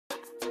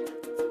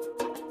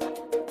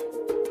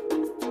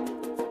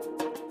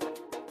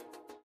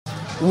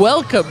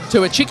Welcome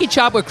to a Cheeky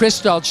Chat with Chris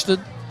Johnston,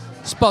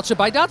 sponsored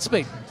by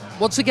DanceBeat.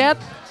 Once again,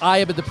 I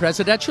am in the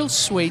presidential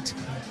suite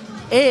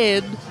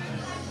in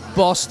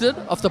Boston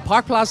of the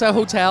Park Plaza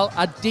Hotel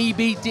at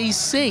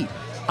DBDC.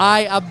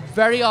 I am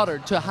very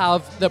honored to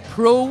have the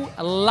Pro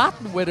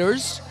Latin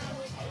winners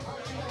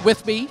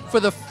with me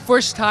for the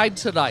first time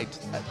tonight.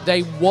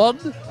 They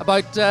won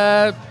about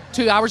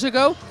 2 hours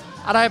ago,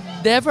 and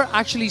I've never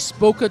actually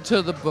spoken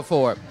to them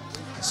before.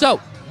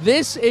 So,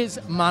 this is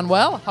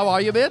Manuel. How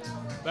are you, mate?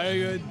 Very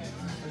good.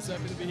 It's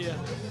happy to be here.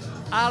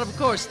 And of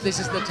course, this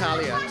is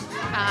Natalia.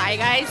 Hi,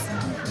 guys.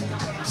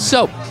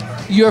 So,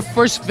 your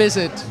first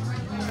visit.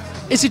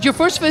 Is it your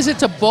first visit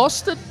to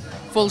Boston?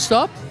 Full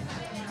stop?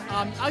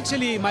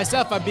 Actually,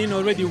 myself, I've been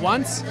already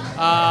once,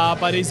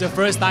 but it's the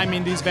first time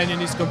in this venue, in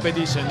this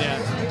competition, yeah.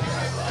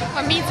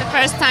 For me, it's the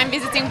first time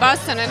visiting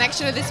Boston, and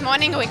actually this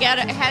morning we had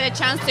a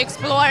chance to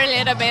explore a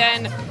little bit,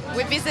 and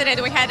we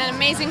visited, we had an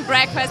amazing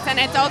breakfast, and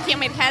I told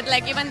him it had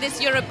like even this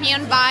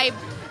European vibe,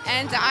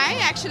 and I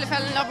actually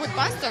fell in love with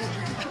Boston.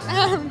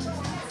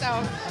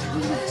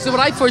 So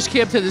when I first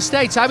came to the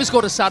States, I was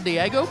going to San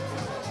Diego,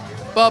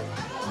 but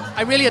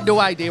I really had no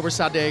idea where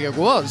San Diego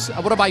was.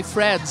 And one of my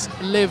friends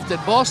lived in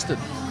Boston.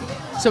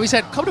 So he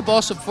said, come to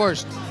Boston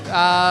first.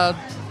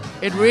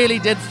 It really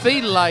did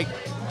feel like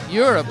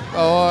Europe,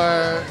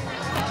 or,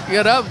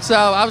 you know, so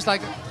I was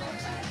like,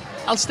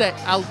 I'll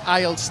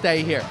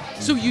stay here.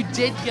 So you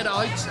did get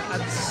out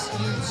and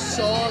you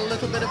saw a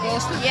little bit of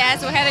Boston?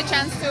 Yes, we had a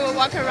chance to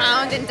walk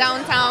around in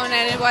downtown,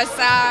 and it was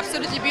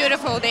absolutely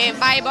beautiful. The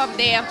vibe of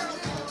the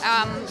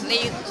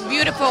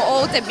beautiful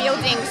old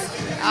buildings,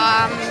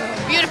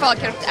 beautiful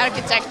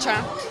architecture.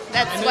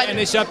 And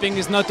the shopping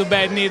is not too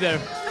bad neither.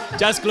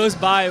 Just close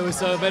by, we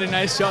saw very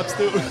nice shops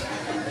too.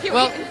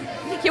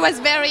 He was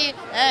very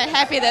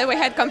happy that we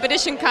had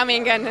competition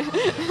coming, and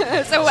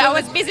so I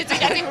was busy to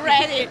getting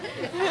ready.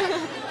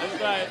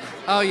 That's right.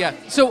 Oh yeah.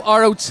 So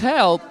our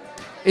hotel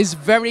is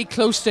very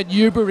close to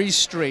Newbury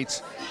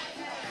Street.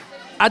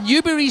 And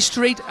Newbury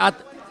Street at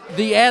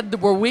the end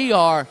where we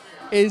are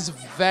is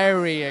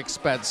very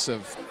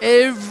expensive.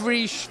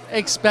 Every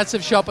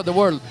expensive shop in the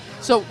world.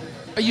 So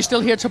are you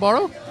still here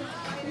tomorrow?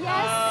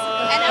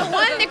 Yes. And I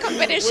won the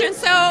competition,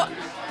 so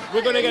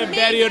we're gonna get a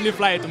very early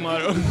flight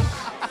tomorrow.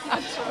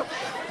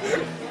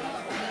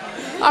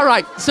 All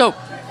right, so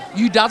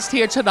you danced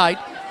here tonight,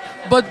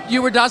 but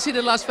you were dancing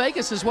in Las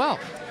Vegas as well.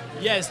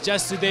 Yes,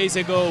 just 2 days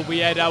ago we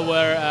had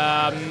our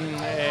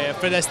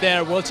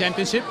Astaire World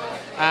Championship,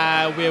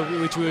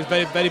 which we were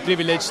very, very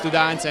privileged to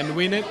dance and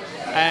win it.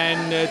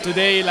 And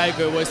today, like,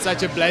 it was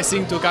such a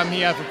blessing to come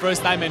here for the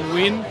first time and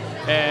win.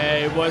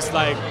 It was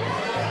like,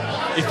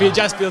 it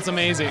just feels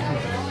amazing.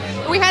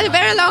 We had a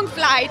very long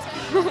flight,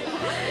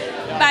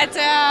 but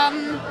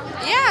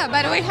yeah,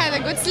 but we had a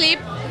good sleep,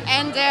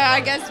 and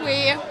I guess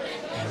we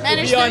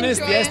managed to be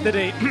honest,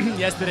 enjoy.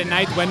 yesterday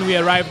night when we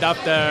arrived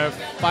after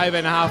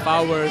 5.5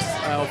 hours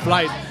of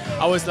flight,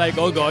 I was like,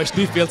 oh gosh,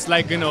 this feels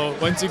like, you know,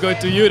 once you go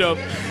to Europe,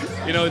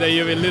 you know, that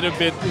you're a little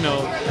bit, you know,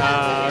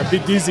 a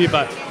bit dizzy.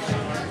 But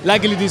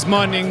luckily this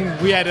morning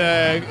we had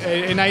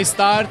a nice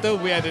start.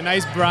 We had a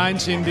nice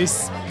brunch in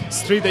this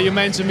street that you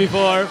mentioned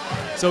before.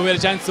 So we had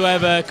a chance to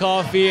have a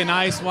coffee, a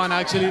nice one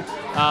actually.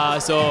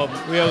 So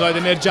we all got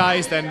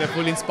energized and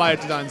fully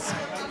inspired to dance.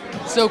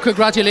 So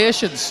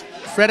congratulations,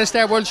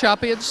 Astaire World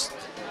Champions.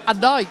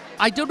 And now,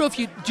 I don't know if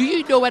do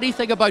you know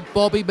anything about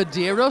Bobby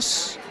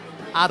Medeiros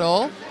at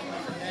all?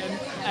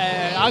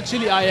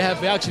 Actually,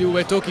 we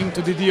were talking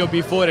to Didio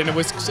before, and I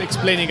was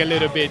explaining a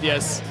little bit,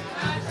 yes.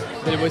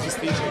 That it was his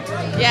teaching.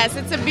 Yes,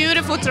 it's a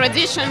beautiful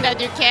tradition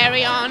that you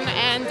carry on,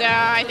 and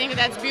I think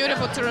that's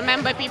beautiful to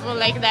remember people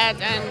like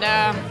that, and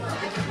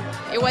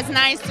it was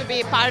nice to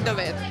be part of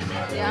it.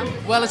 Yeah.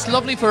 Well, it's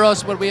lovely for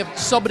us when we have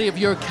somebody of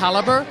your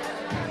caliber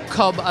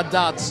come and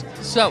dance.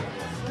 So,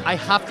 I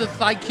have to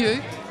thank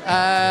you.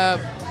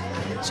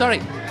 Sorry,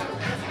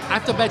 I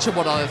have to mention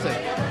one other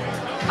thing.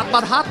 At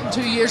Manhattan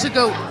 2 years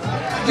ago,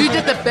 you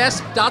did the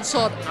best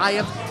dance-on I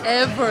have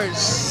ever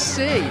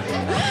seen.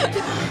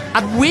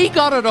 And we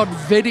got it on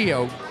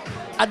video,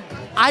 and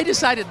I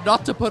decided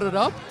not to put it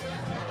up.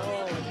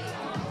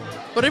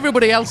 But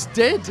everybody else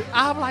did.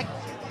 I'm like,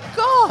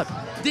 God,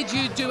 did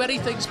you do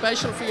anything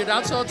special for your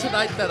dance-on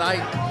tonight that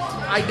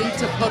I need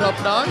to put up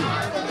now?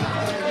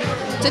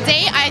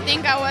 Today, I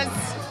think I was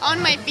on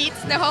my feet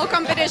the whole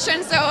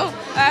competition, so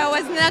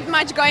was not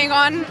much going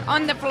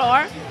on the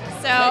floor.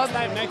 So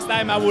next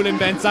time I will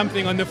invent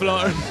something on the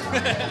floor.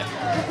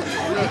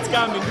 It's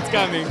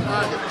coming.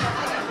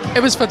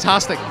 It was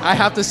fantastic, I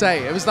have to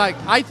say. It was like,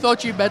 I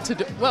thought you meant to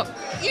do, well,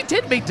 you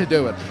did mean to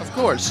do it, of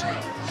course.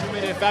 She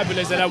made it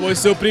fabulous, and I was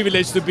so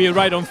privileged to be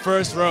right on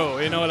first row,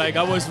 you know, like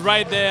I was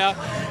right there,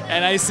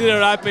 and I see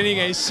her happening,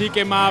 and she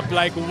came up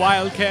like a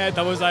wildcat.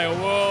 I was like,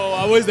 whoa,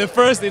 I was the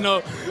first, you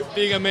know,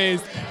 being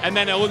amazed. And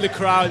then all the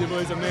crowd, it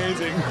was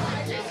amazing.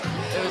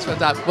 It was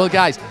fantastic. Well,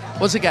 guys,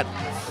 once again,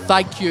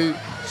 thank you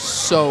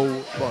so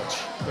much,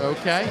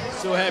 okay?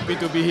 So happy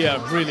to be here,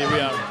 really, we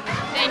are.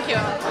 Thank you.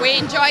 We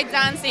enjoyed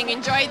dancing,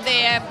 enjoyed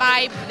the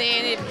vibe,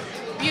 the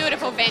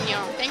beautiful venue.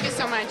 Thank you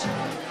so much.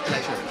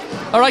 Pleasure.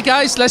 All right,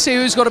 guys, let's see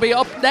who's going to be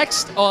up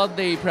next on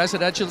the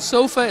presidential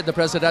sofa in the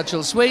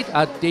presidential suite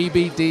at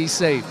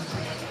DBDC.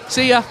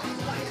 See ya.